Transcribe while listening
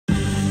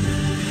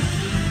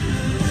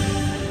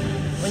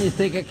You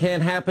think it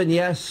can't happen?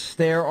 Yes,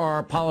 there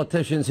are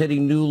politicians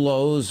hitting new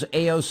lows.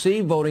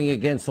 AOC voting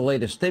against the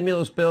latest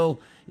stimulus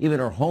bill. Even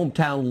her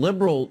hometown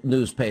liberal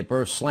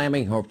newspaper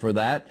slamming her for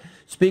that.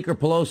 Speaker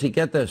Pelosi,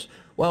 get this.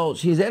 Well,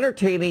 she's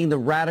entertaining the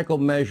radical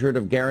measure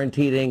of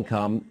guaranteed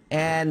income.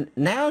 And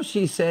now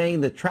she's saying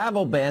the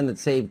travel ban that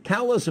saved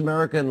countless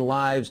American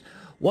lives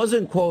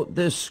wasn't, quote,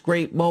 this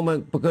great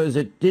moment because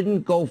it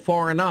didn't go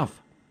far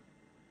enough.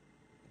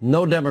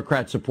 No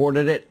Democrat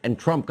supported it, and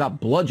Trump got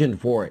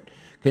bludgeoned for it.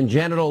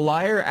 Congenital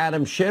liar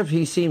Adam Schiff,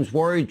 he seems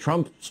worried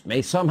Trump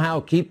may somehow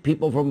keep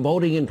people from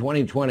voting in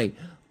 2020.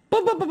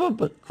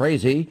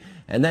 Crazy.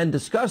 And then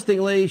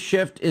disgustingly,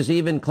 Schiff is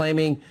even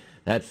claiming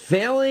that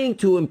failing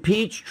to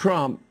impeach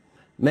Trump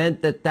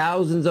meant that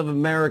thousands of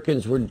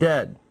Americans were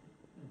dead.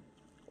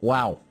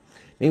 Wow.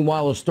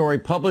 Meanwhile, a story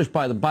published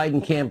by the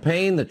Biden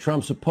campaign that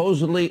Trump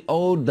supposedly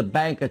owed the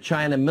Bank of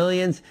China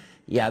millions.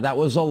 Yeah, that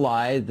was a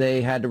lie.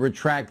 They had to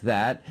retract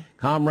that.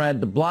 Comrade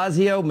de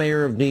Blasio,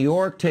 mayor of New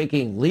York,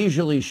 taking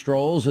leisurely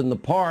strolls in the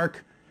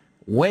park,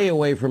 way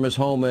away from his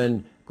home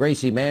in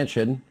Gracie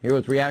Mansion. Here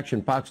with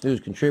reaction, Fox News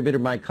contributor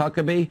Mike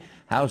Huckabee,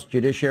 House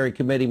Judiciary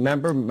Committee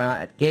member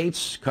Matt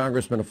Gaetz,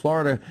 Congressman of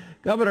Florida.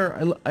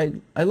 Governor,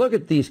 I look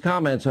at these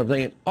comments, I'm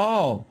thinking,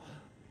 oh,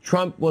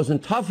 Trump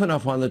wasn't tough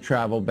enough on the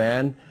travel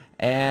ban,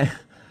 and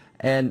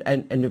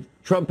if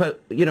Trump,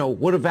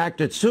 would have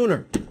acted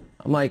sooner.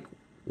 I'm like,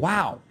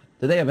 wow.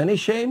 Do they have any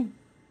shame?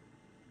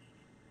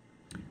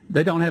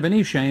 They don't have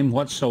any shame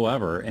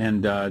whatsoever.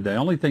 And the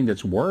only thing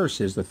that's worse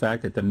is the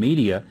fact that the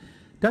media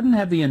doesn't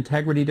have the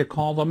integrity to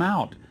call them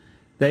out.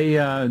 They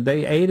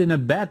aid and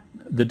abet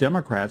the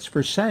Democrats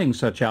for saying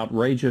such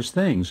outrageous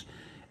things.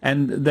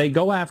 And they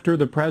go after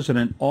the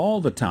president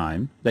all the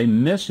time. They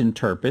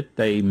misinterpret.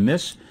 They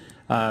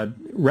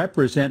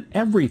misrepresent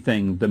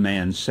everything the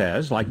man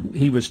says, like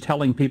he was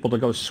telling people to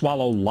go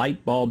swallow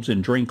light bulbs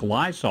and drink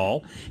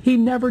Lysol. He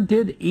never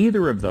did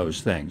either of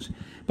those things.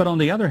 But on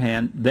the other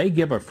hand, they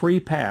give a free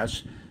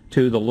pass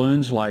to the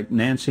loons like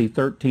Nancy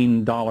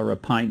 $13 a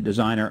pint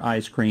designer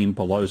ice cream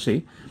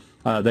Pelosi.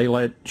 They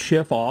let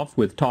Schiff off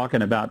with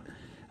talking about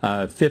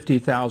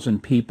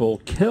 50,000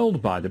 people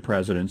killed by the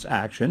president's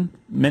action.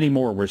 Many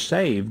more were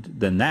saved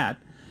than that.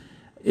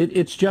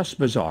 It's just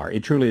bizarre.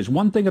 It truly is.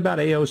 One thing about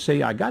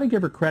AOC, I got to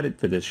give her credit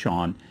for this,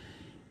 Sean.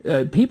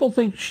 People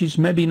think she's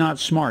maybe not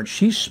smart.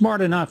 She's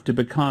smart enough to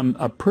become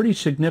a pretty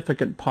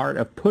significant part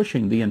of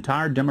pushing the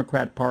entire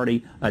Democrat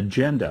Party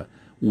agenda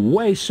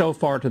way so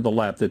far to the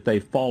left that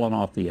they've fallen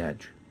off the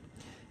edge.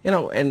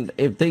 And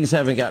if things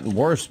haven't gotten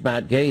worse,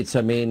 Matt Gaetz,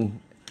 I mean,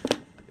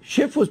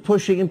 Schiff was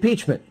pushing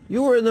impeachment.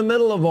 You were in the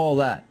middle of all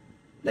that.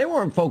 They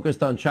weren't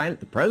focused on China.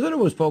 The president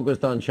was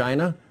focused on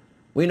China.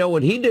 We know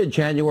what he did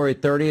January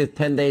 30th,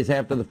 10 days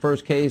after the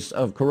first case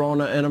of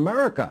corona in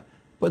America.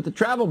 Put the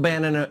travel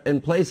ban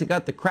in place and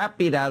got the crap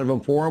beat out of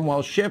him for him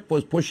while Schiff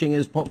was pushing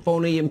his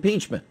phony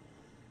impeachment.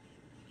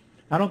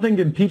 I don't think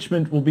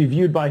impeachment will be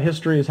viewed by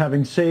history as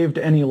having saved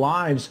any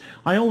lives.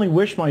 I only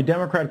wish my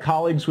Democrat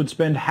colleagues would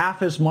spend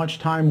half as much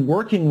time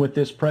working with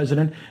this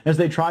president as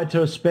they tried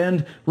to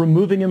spend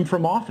removing him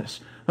from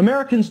office.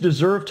 Americans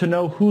deserve to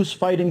know who's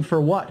fighting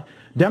for what.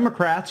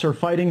 Democrats are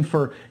fighting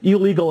for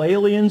illegal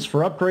aliens, for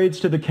upgrades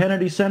to the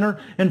Kennedy Center,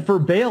 and for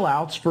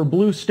bailouts for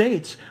blue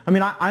states. I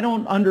mean, I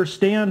don't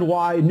understand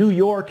why New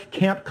York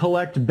can't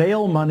collect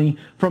bail money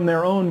from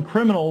their own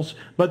criminals,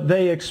 but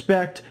they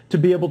expect to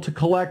be able to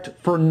collect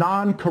for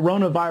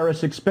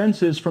non-coronavirus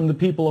expenses from the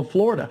people of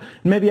Florida.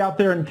 Maybe out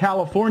there in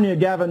California,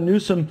 Gavin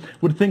Newsom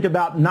would think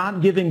about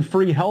not giving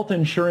free health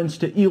insurance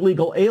to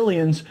illegal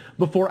aliens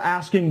before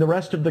asking the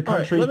rest of the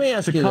country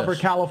to cover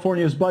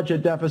California's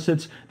budget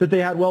deficits that they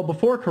had well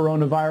before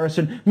coronavirus.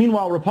 And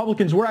meanwhile,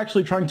 Republicans, we're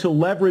actually trying to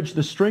leverage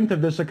the strength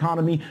of this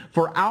economy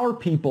for our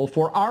people,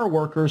 for our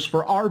workers,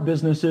 for our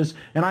businesses.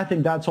 And I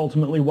think that's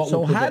ultimately what will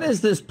prevail. So how does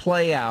this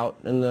play out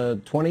in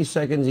the 20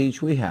 seconds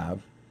each we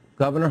have,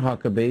 Governor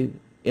Huckabee,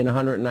 in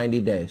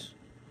 190 days?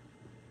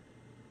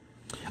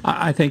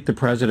 I think the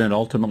president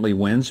ultimately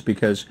wins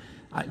because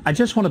I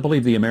just want to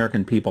believe the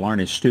American people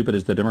aren't as stupid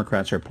as the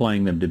Democrats are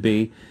playing them to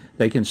be.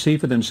 They can see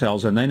for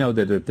themselves, and they know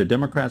that if the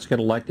Democrats get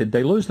elected,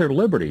 they lose their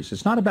liberties.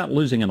 It's not about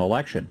losing an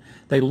election.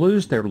 They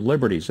lose their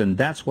liberties, and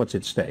that's what's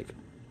at stake.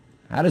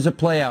 How does it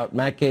play out,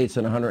 Matt Gaetz,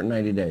 in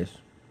 190 days?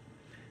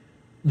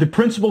 The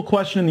principal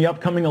question in the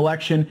upcoming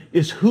election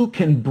is who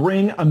can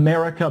bring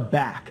America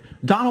back.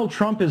 Donald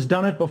Trump has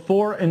done it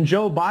before, and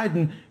Joe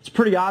Biden, it's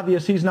pretty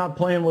obvious he's not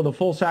playing with a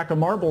full sack of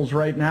marbles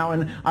right now,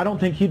 and I don't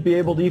think he'd be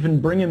able to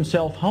even bring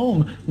himself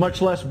home, much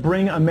less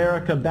bring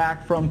America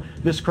back from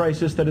this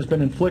crisis that has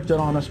been inflicted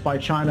on us by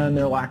China and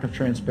their lack of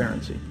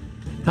transparency.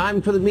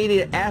 Time for the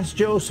media to ask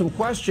Joe some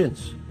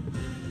questions.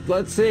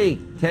 Let's see,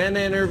 10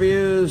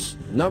 interviews,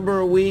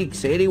 number of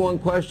weeks, 81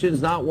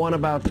 questions, not one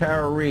about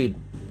Tara Reade,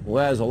 who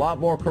has a lot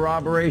more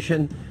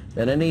corroboration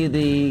than any of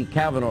the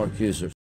Kavanaugh accusers.